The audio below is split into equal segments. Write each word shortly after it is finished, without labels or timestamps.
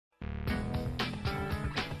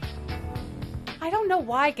I don't know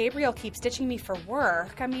why Gabriel keeps ditching me for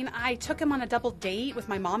work. I mean, I took him on a double date with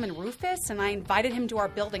my mom and Rufus, and I invited him to our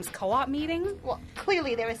building's co-op meeting. Well,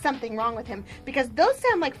 clearly there is something wrong with him, because those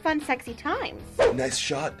sound like fun, sexy times. Nice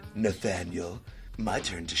shot, Nathaniel. My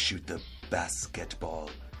turn to shoot the basketball.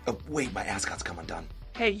 Oh, wait, my ascot's come undone.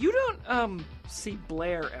 Hey, you don't, see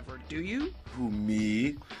Blair ever, do you? Who,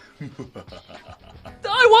 me? I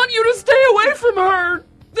want you to stay away from her!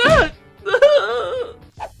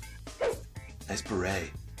 Nice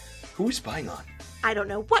beret. Who are we spying on? I don't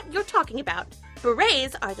know what you're talking about.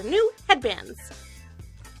 Berets are the new headbands.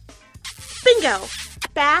 Bingo!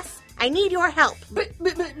 Bass, I need your help. But,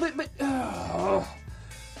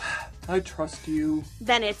 I trust you.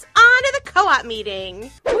 Then it's on to the co-op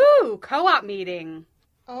meeting. Woo, co-op meeting.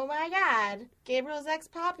 Oh my god, Gabriel's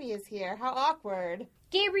ex-poppy is here. How awkward.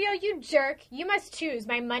 Gabriel, you jerk. You must choose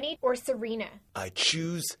my money or Serena. I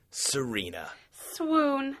choose Serena.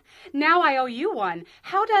 Swoon. Now I owe you one.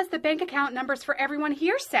 How does the bank account numbers for everyone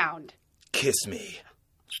here sound? Kiss me.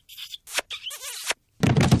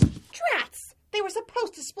 Drats! They were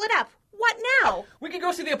supposed to split up. What now? We can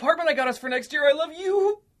go see the apartment I got us for next year. I love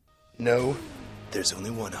you. No, there's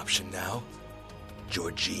only one option now.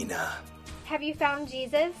 Georgina. Have you found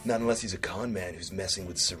Jesus? Not unless he's a con man who's messing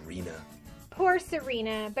with Serena. Poor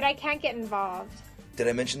Serena, but I can't get involved. Did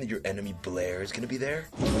I mention that your enemy Blair is gonna be there?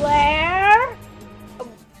 Blair?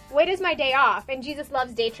 Wait is my day off, and Jesus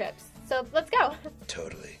loves day trips. So let's go.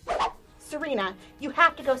 Totally. Serena, you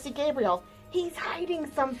have to go see Gabriel. He's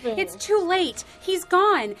hiding something. It's too late. He's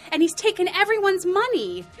gone, and he's taken everyone's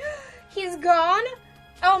money. He's gone?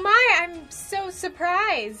 Oh my, I'm so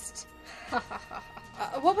surprised.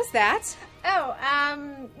 What was that? Oh,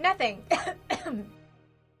 nothing.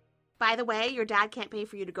 By the way, your dad can't pay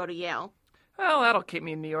for you to go to Yale. Well, that'll keep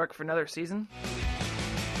me in New York for another season.